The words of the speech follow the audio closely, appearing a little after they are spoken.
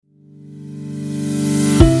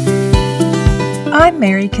I'm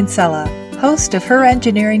Mary Kinsella, host of Her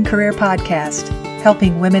Engineering Career Podcast,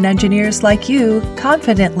 helping women engineers like you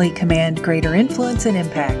confidently command greater influence and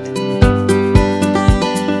impact.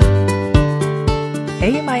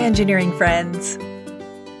 Hey, my engineering friends.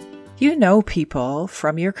 You know people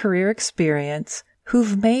from your career experience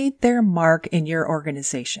who've made their mark in your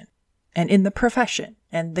organization and in the profession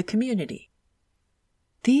and the community.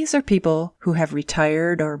 These are people who have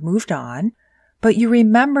retired or moved on, but you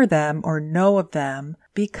remember them or know of them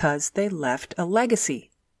because they left a legacy.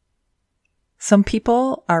 Some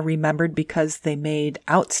people are remembered because they made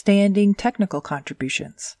outstanding technical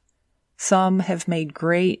contributions. Some have made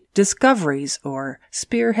great discoveries or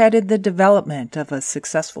spearheaded the development of a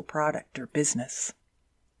successful product or business.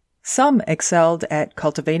 Some excelled at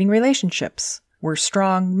cultivating relationships, were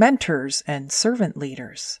strong mentors and servant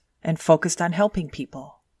leaders, and focused on helping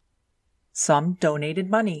people. Some donated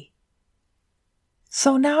money.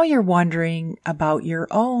 So now you're wondering about your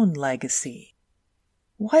own legacy.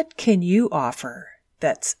 What can you offer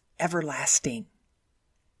that's everlasting?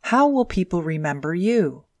 How will people remember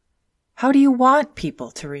you? How do you want people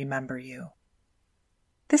to remember you?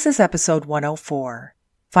 This is episode 104.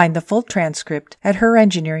 Find the full transcript at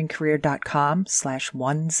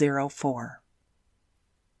herengineeringcareer.com/104.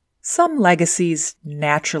 Some legacies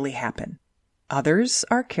naturally happen. Others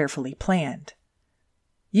are carefully planned.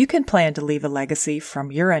 You can plan to leave a legacy from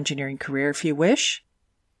your engineering career if you wish.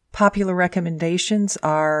 Popular recommendations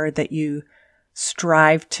are that you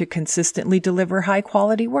strive to consistently deliver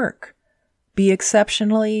high-quality work, be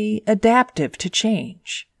exceptionally adaptive to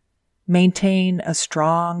change, maintain a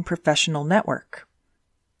strong professional network,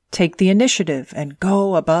 take the initiative and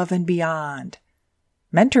go above and beyond,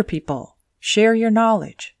 mentor people, share your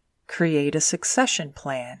knowledge, create a succession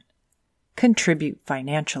plan, contribute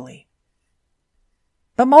financially.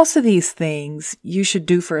 But most of these things you should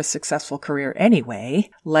do for a successful career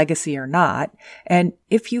anyway, legacy or not, and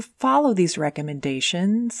if you follow these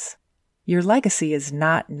recommendations, your legacy is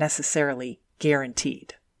not necessarily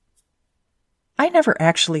guaranteed. I never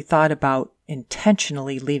actually thought about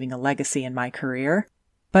intentionally leaving a legacy in my career,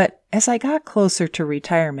 but as I got closer to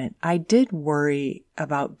retirement, I did worry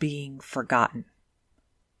about being forgotten.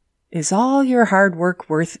 Is all your hard work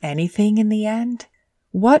worth anything in the end?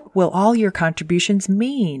 What will all your contributions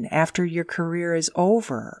mean after your career is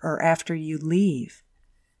over or after you leave?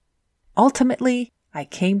 Ultimately, I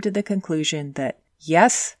came to the conclusion that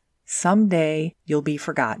yes, someday you'll be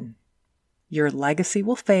forgotten. Your legacy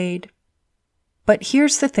will fade. But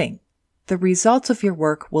here's the thing. The results of your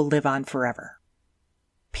work will live on forever.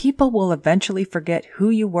 People will eventually forget who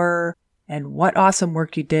you were and what awesome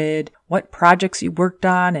work you did, what projects you worked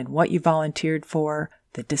on and what you volunteered for,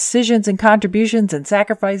 the decisions and contributions and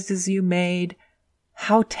sacrifices you made,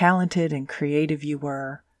 how talented and creative you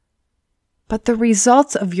were. But the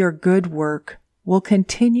results of your good work will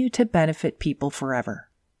continue to benefit people forever.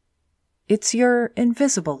 It's your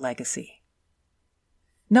invisible legacy.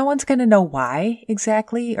 No one's going to know why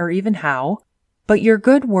exactly or even how, but your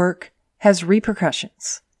good work has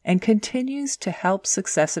repercussions and continues to help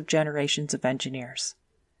successive generations of engineers.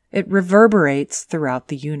 It reverberates throughout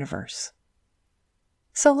the universe.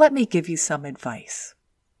 So let me give you some advice.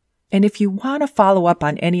 And if you want to follow up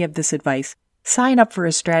on any of this advice, sign up for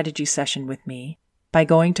a strategy session with me by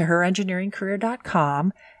going to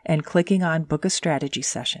herengineeringcareer.com and clicking on Book a Strategy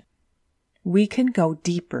Session. We can go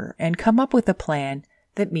deeper and come up with a plan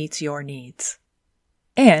that meets your needs.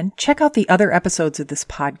 And check out the other episodes of this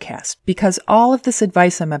podcast because all of this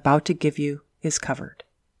advice I'm about to give you is covered.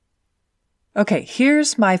 Okay,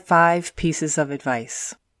 here's my 5 pieces of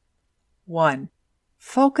advice. 1.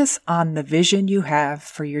 Focus on the vision you have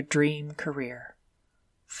for your dream career.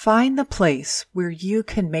 Find the place where you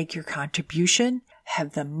can make your contribution,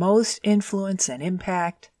 have the most influence and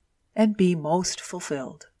impact, and be most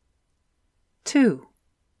fulfilled. 2.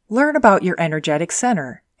 Learn about your energetic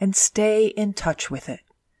center and stay in touch with it.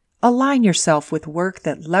 Align yourself with work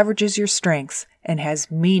that leverages your strengths and has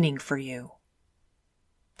meaning for you.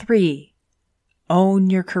 3. Own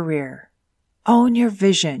your career. Own your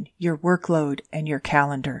vision, your workload, and your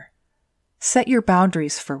calendar. Set your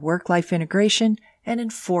boundaries for work-life integration and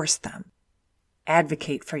enforce them.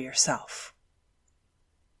 Advocate for yourself.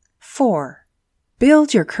 4.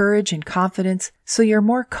 Build your courage and confidence so you're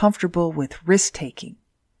more comfortable with risk-taking.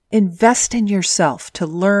 Invest in yourself to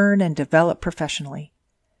learn and develop professionally,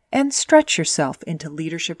 and stretch yourself into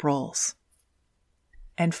leadership roles.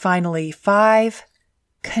 And finally, 5.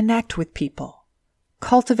 Connect with people.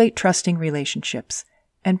 Cultivate trusting relationships,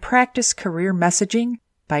 and practice career messaging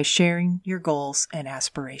by sharing your goals and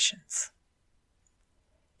aspirations.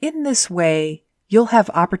 In this way, You'll have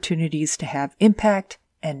opportunities to have impact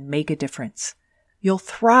and make a difference. You'll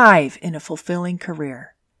thrive in a fulfilling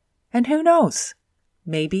career. And who knows?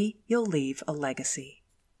 Maybe you'll leave a legacy.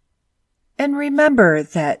 And remember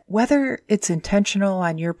that whether it's intentional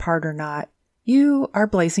on your part or not, you are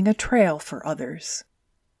blazing a trail for others.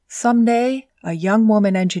 Someday, a young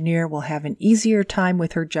woman engineer will have an easier time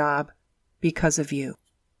with her job because of you.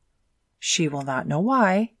 She will not know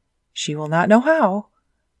why, she will not know how,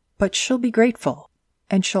 but she'll be grateful,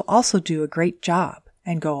 and she'll also do a great job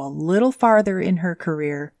and go a little farther in her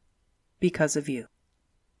career because of you.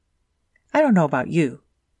 I don't know about you,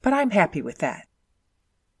 but I'm happy with that.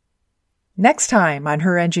 Next time on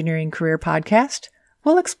Her Engineering Career Podcast,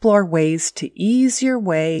 we'll explore ways to ease your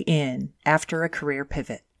way in after a career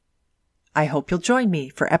pivot. I hope you'll join me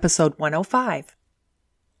for episode 105.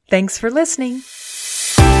 Thanks for listening.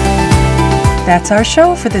 That's our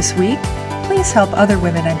show for this week. Please help other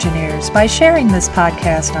women engineers by sharing this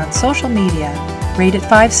podcast on social media, rate it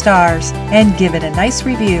 5 stars, and give it a nice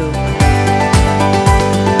review.